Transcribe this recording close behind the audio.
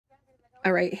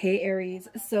All right, hey Aries.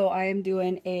 So I am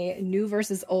doing a new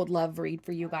versus old love read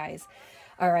for you guys.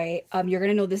 All right, you're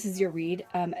gonna know this is your read,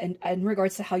 and in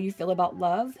regards to how you feel about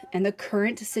love and the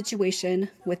current situation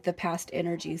with the past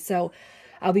energy. So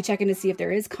I'll be checking to see if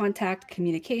there is contact,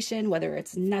 communication, whether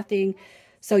it's nothing.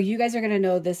 So you guys are gonna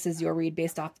know this is your read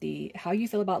based off the how you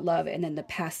feel about love and then the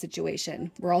past situation.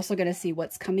 We're also gonna see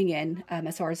what's coming in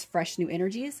as far as fresh new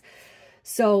energies.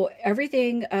 So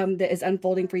everything that is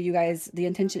unfolding for you guys, the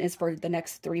intention is for the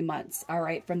next 3 months, all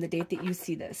right, from the date that you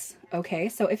see this, okay?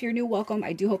 So if you're new, welcome.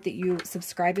 I do hope that you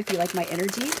subscribe if you like my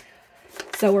energy.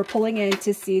 So we're pulling in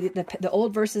to see the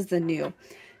old versus the new.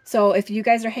 So if you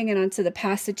guys are hanging on to the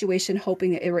past situation,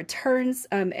 hoping that it returns,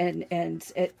 and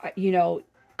it,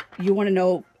 you want to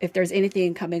know if there's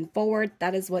anything coming forward,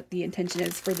 that is what the intention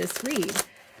is for this read.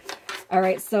 All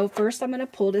right, so first I'm going to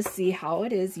pull to see how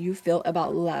it is you feel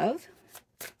about love.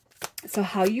 So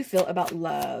how you feel about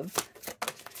love.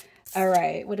 All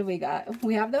right, what do we got?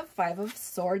 We have the Five of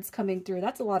Swords coming through.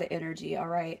 That's a lot of energy, all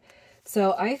right?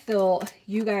 So I feel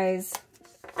you guys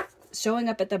showing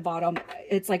up at the bottom,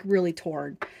 it's like really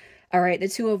torn. All right, the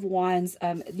Two of Wands,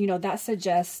 that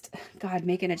suggests, God,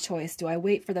 making a choice. Do I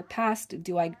wait for the past?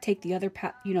 Do I take the other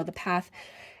path, the path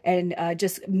and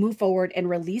just move forward and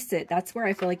release it? That's where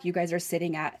I feel like you guys are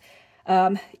sitting at.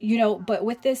 But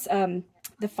with this,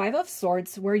 the Five of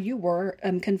Swords, where you were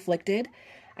conflicted,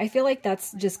 I feel like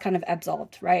that's just kind of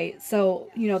absolved, right?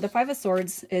 So, the Five of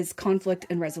Swords is conflict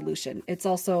and resolution. It's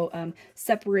also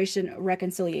separation,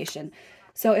 reconciliation.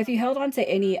 So if you held on to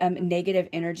any negative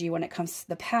energy when it comes to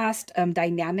the past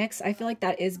dynamics, I feel like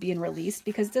that is being released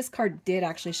because this card did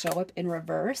actually show up in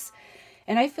reverse.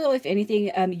 And I feel if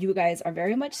anything, you guys are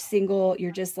very much single.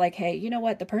 You're just like, hey, you know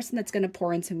what? The person that's going to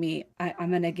pour into me, I'm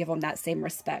going to give them that same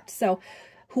respect. So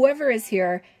whoever is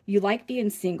here, you like being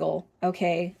single,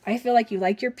 okay? I feel like you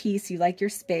like your peace, you like your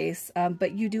space,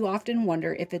 but you do often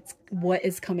wonder if it's what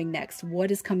is coming next,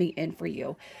 what is coming in for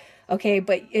you, okay?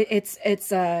 But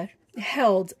it's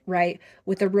held, right,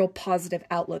 with a real positive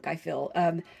outlook, I feel.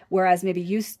 Whereas maybe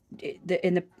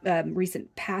in the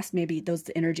recent past, maybe those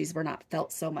energies were not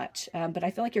felt so much. But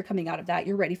I feel like you're coming out of that.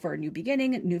 You're ready for a new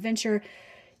beginning, a new venture.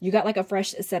 You got like a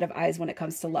fresh set of eyes when it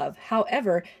comes to love.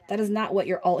 However, that is not what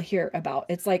you're all here about.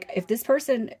 It's like if this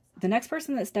person, the next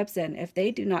person that steps in, if they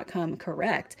do not come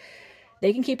correct,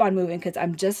 they can keep on moving because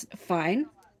I'm just fine.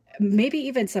 Maybe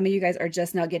even some of you guys are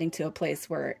just now getting to a place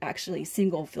where actually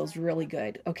single feels really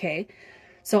good, okay?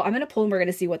 So I'm going to pull and we're going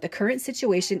to see what the current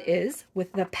situation is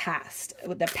with the past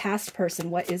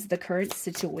person. What is the current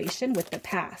situation with the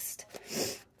past?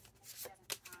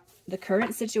 The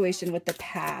current situation with the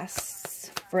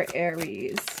past for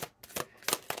Aries.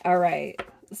 All right.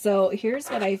 So here's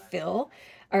what I feel.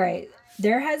 All right.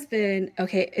 There has been,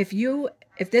 okay,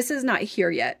 if this is not here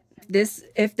yet,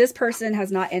 if this person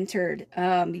has not entered,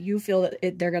 you feel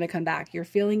that they're going to come back. You're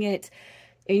feeling it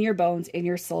in your bones, in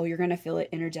your soul. You're going to feel it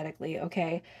energetically,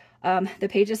 okay? The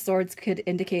Page of Swords could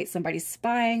indicate somebody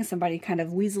spying, somebody kind of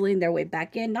weaseling their way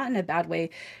back in, not in a bad way,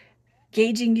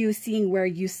 gauging you, seeing where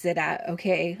you sit at,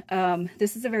 okay?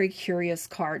 This is a very curious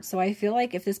card. So I feel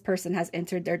like if this person has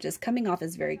entered, they're just coming off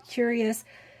as very curious.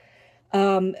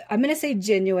 I'm going to say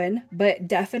genuine, but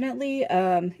definitely,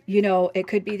 it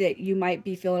could be that you might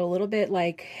be feeling a little bit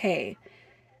like, hey,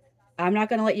 I'm not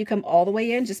going to let you come all the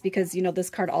way in just because, this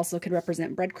card also could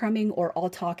represent breadcrumbing or all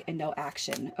talk and no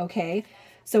action. Okay.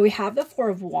 So we have the Four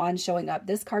of Wands showing up.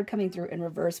 This card coming through in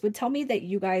reverse would tell me that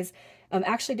you guys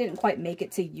actually didn't quite make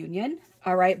it to union.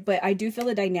 All right. But I do feel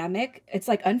the dynamic. It's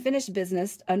like unfinished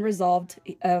business, unresolved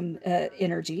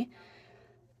energy,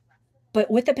 but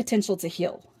with the potential to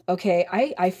heal. Okay,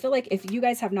 I feel like if you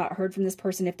guys have not heard from this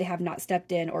person, if they have not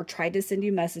stepped in or tried to send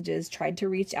you messages, tried to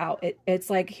reach out, it's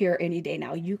like here any day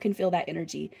now. You can feel that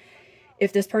energy.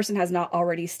 If this person has not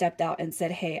already stepped out and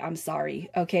said, hey, I'm sorry.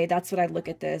 Okay, that's what I look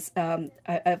at this. I'm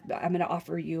going to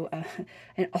offer you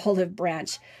an olive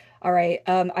branch. All right,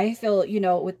 I feel,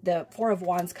 with the Four of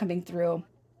Wands coming through,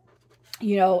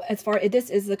 this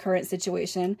is the current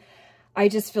situation. I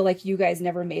just feel like you guys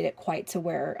never made it quite to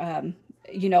where,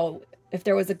 if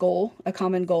there was a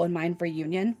common goal in mind for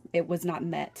union, it was not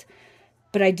met.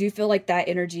 But I do feel like that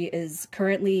energy is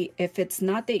currently, if it's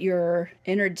not that you're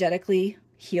energetically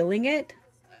healing it,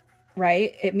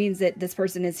 right? It means that this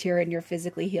person is here and you're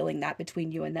physically healing that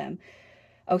between you and them.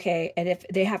 Okay. And if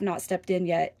they have not stepped in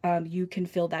yet, you can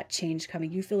feel that change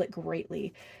coming. You feel it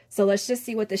greatly. So let's just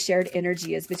see what the shared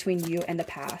energy is between you and the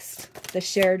past. The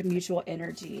shared mutual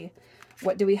energy.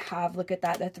 What do we have? Look at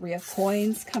that. The 3 of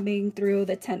Coins coming through,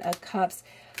 the 10 of Cups.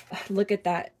 Look at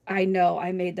that. I know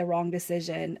I made the wrong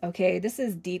decision. Okay, this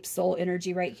is deep soul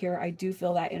energy right here. I do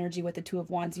feel that energy with the 2 of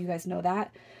Wands. You guys know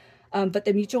that. But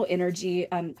the mutual energy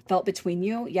felt between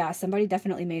you. Yeah, somebody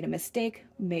definitely made a mistake,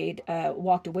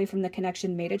 walked away from the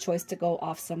connection, made a choice to go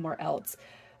off somewhere else.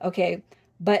 Okay,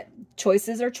 but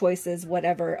choices are choices,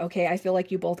 whatever. Okay, I feel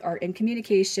like you both are in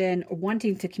communication,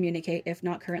 wanting to communicate, if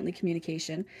not currently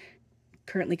communicating.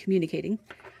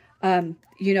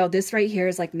 You know, this right here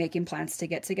is like making plans to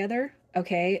get together.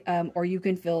 Okay, or you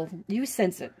can feel, you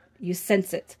sense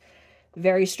it.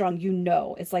 Very strong, you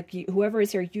know. It's like whoever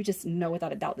is here, you just know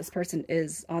without a doubt this person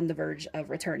is on the verge of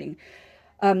returning.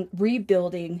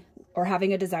 Rebuilding or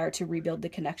having a desire to rebuild the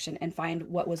connection and find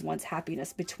what was once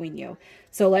happiness between you.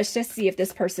 So let's just see if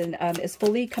this person is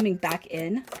fully coming back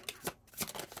in.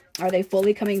 Are they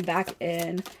fully coming back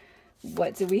in?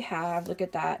 What do we have? Look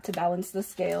at that, to balance the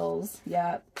scales.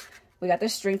 Yeah, we got the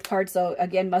Strength card. So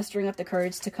again, mustering up the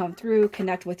courage to come through,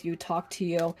 connect with you, talk to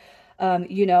you.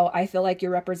 You know, I feel like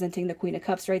you're representing the Queen of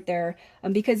Cups right there.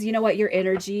 Because you know what, your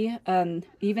energy,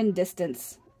 even in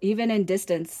distance,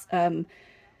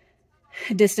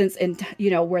 and,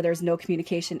 you know, where there's no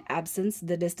communication,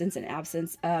 the distance and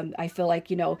absence. I feel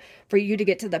like, you know, for you to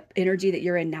get to the energy that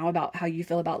you're in now about how you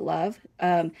feel about love,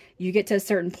 you get to a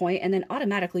certain point and then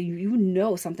automatically, you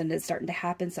know, something is starting to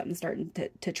happen, something's starting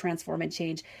to transform and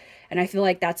change. And I feel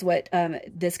like that's what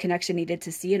this connection needed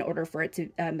to see in order for it to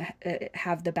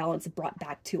have the balance brought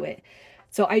back to it.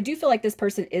 So I do feel like this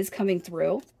person is coming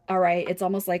through. All right. It's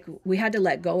almost like we had to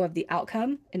let go of the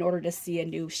outcome in order to see a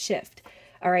new shift.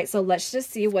 All right. So let's just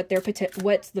see what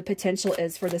what the potential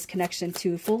is for this connection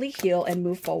to fully heal and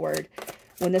move forward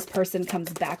when this person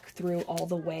comes back through all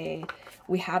the way.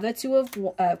 We have the 2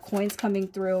 of Coins coming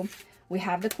through. We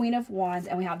have the Queen of Wands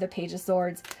and we have the Page of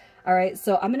Swords. All right,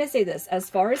 so I'm going to say this. As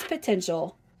far as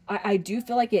potential, I do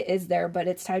feel like it is there, but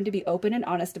it's time to be open and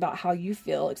honest about how you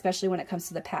feel, especially when it comes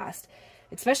to the past,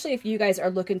 especially if you guys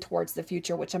are looking towards the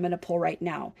future, which I'm going to pull right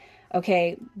now.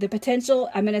 Okay, the potential,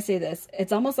 I'm going to say this.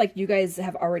 It's almost like you guys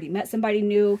have already met somebody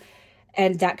new,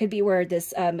 and that could be where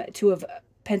this 2 of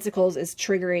Pentacles is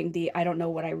triggering the I don't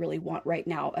know what I really want right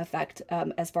now effect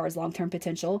as far as long-term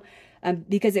potential,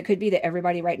 because it could be that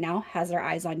everybody right now has their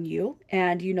eyes on you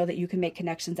and you know that you can make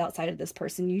connections outside of this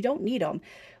person. You don't need them,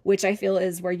 which I feel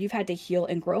is where you've had to heal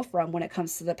and grow from when it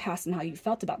comes to the past and how you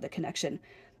felt about the connection.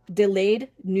 Delayed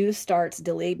new starts,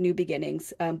 delayed new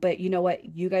beginnings. But you know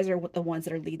what? You guys are the ones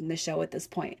that are leading the show at this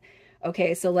point.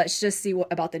 Okay, so let's just see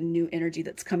about the new energy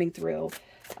that's coming through.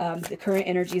 The current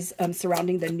energies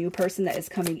surrounding the new person that is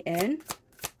coming in.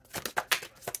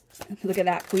 Look at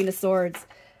that, Queen of Swords.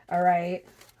 All right.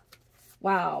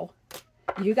 Wow.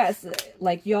 You guys,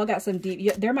 like, y'all got some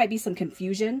deep, there might be some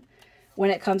confusion when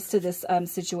it comes to this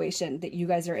situation that you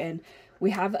guys are in.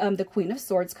 We have the Queen of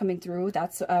Swords coming through.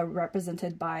 That's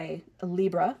represented by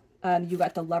Libra. You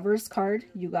got the Lovers card.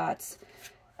 You got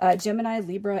Gemini,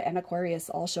 Libra, and Aquarius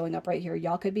all showing up right here.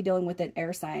 Y'all could be dealing with an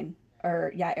air sign,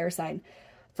 or yeah, air sign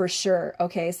for sure.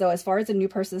 Okay, so as far as a new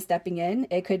person stepping in,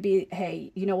 it could be,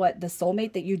 hey, you know what? The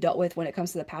soulmate that you dealt with when it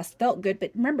comes to the past felt good,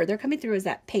 but remember, they're coming through as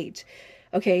that page.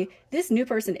 Okay, this new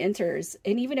person enters,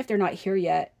 and even if they're not here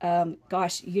yet,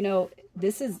 gosh, you know,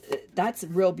 that's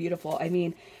real beautiful. I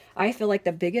mean, I feel like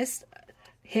the biggest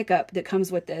hiccup that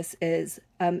comes with this is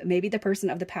maybe the person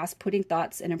of the past putting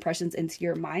thoughts and impressions into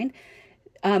your mind.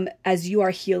 As you are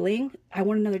healing, I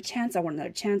want another chance. I want another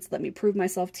chance. Let me prove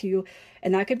myself to you.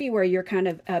 And that could be where you're kind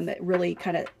of really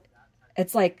kind of,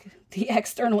 it's like the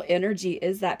external energy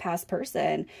is that past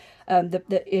person.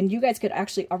 And you guys could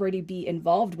actually already be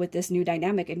involved with this new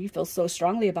dynamic and you feel so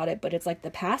strongly about it, but it's like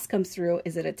the past comes through.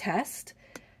 Is it a test?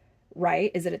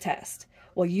 Right? Is it a test?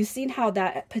 Well, you've seen how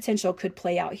that potential could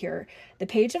play out here. The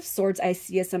Page of Swords I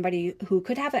see as somebody who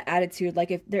could have an attitude,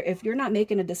 like if you're not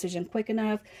making a decision quick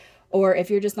enough, or if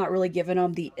you're just not really giving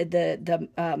them the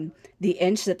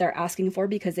inch that they're asking for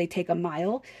because they take a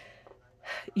mile,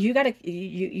 you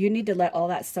need to let all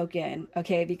that soak in,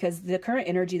 okay? Because the current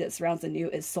energy that surrounds the new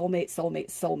is soulmate, soulmate,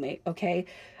 soulmate, okay?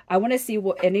 I want to see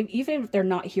what, and even if they're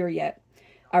not here yet,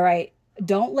 all right,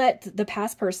 don't let the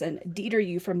past person deter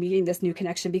you from meeting this new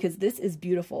connection because this is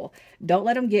beautiful. Don't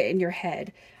let them get in your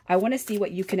head. I want to see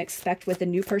what you can expect with the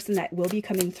new person that will be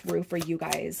coming through for you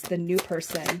guys, the new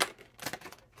person.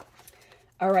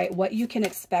 All right, what you can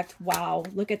expect. Wow,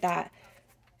 look at that.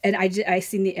 And I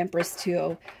seen the Empress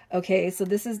too. Okay, so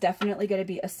this is definitely going to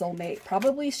be a soulmate,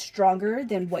 probably stronger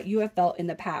than what you have felt in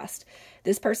the past.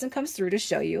 This person comes through to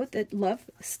show you that love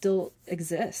still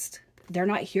exists. they're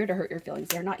not here to hurt your feelings.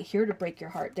 They're not here to break your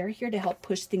heart. They're here to help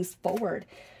push things forward,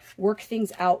 work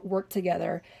things out, work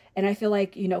together. And I feel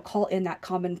like, you know, call in that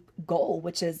common goal,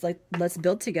 which is like, let's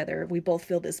build together. We both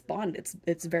feel this bond.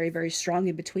 It's very, very strong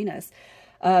in between us.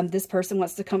 This person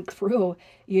wants to come through,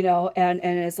 you know, and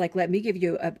it's like, let me give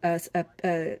you a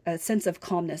sense of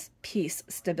calmness, peace,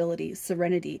 stability,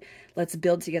 serenity. Let's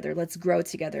build together. Let's grow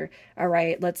together. All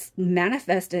right. Let's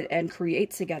manifest it and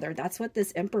create together. That's what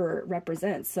this Emperor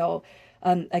represents. So,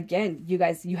 again, you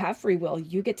guys, you have free will.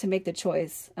 You get to make the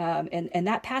choice. And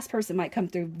that past person might come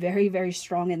through very, very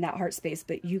strong in that heart space,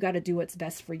 but you got to do what's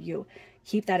best for you.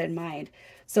 Keep that in mind.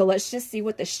 So let's just see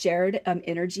what the shared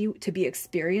energy to be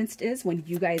experienced is when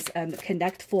you guys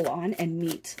connect full on and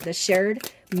meet. The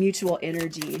shared mutual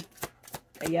energy.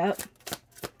 Yep.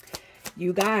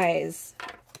 You guys,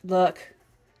 look.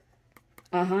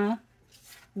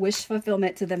 Wish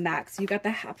fulfillment to the max. You got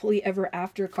the happily ever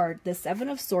after card. The Seven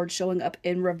of Swords showing up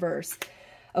in reverse.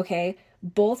 Okay.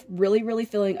 Both really, really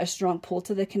feeling a strong pull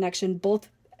to the connection. Both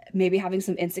maybe having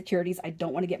some insecurities. I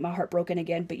don't want to get my heart broken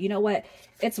again, but you know what?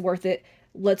 It's worth it.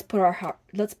 Let's put our heart,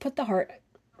 let's put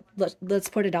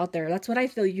it out there. That's what I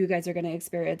feel you guys are going to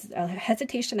experience.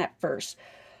 Hesitation at first,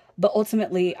 but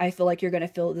ultimately I feel like you're going to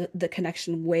feel the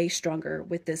connection way stronger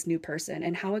with this new person.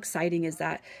 And how exciting is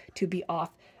that to be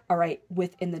off, all right,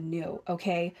 within the new.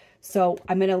 Okay. So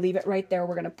I'm going to leave it right there.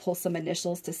 We're going to pull some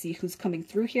initials to see who's coming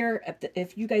through here.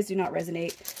 If you guys do not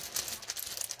resonate,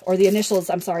 or the initials,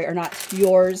 I'm sorry, are not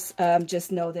yours,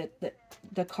 just know that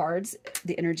the cards,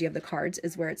 the energy of the cards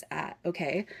is where it's at.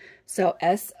 Okay. So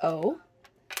S-O-N-D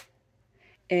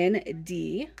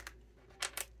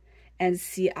and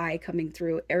C-I coming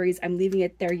through. Aries, I'm leaving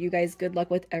it there. You guys, good luck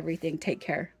with everything. Take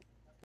care.